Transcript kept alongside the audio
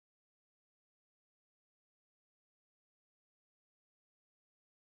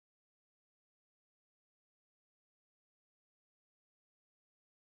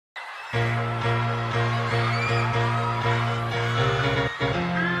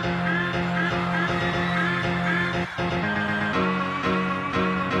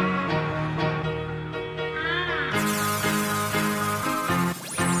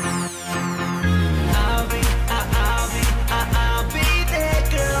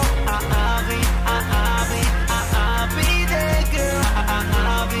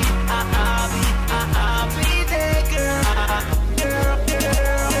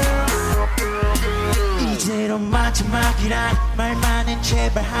마지막이란 말만은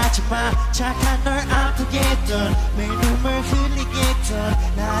제발 하지마. 착한 널 아프겠던 매일 눈물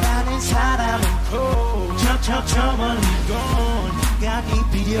흘리겠던 나라는 사람은 저 멀리 건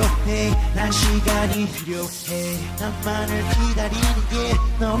시간이 필요해. 난 시간이 필요해. 나만을 기다리는 게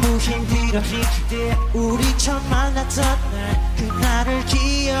너무 힘들어. 힘들 우리 처음 만났던 날 그날을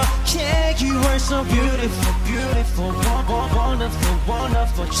기억해. You were so beautiful, beautiful, wonderful,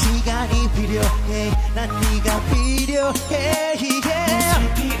 wonderful. 시간이 필요해. 난 네가 필요해.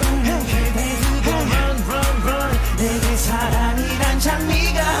 Run, run, run. 내게 사랑이란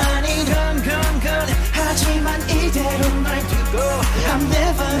장미가 아닌 건. 하지만 이대로 날 두고 I'm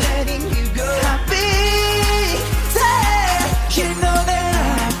never letting you go. I'll be there. You know that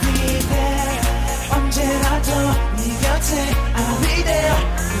I'll be there. 언제라도 네 곁에 I'll be there.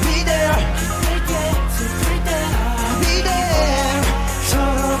 Be there. 슬플 때 I'll be there.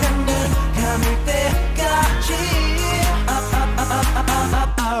 서로가 눈 감을 때까지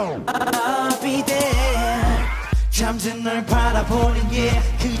I'll be there. 잠든 널 바라보는 게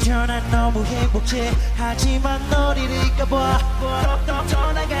그저 난 너무 행복해. 하지만 널 잃을까봐 더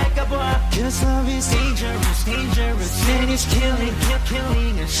떠나갈까봐. Cause love is dangerous, dangerous. And it's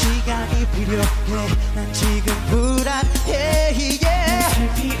killing. 시간이 필요해. 난 지금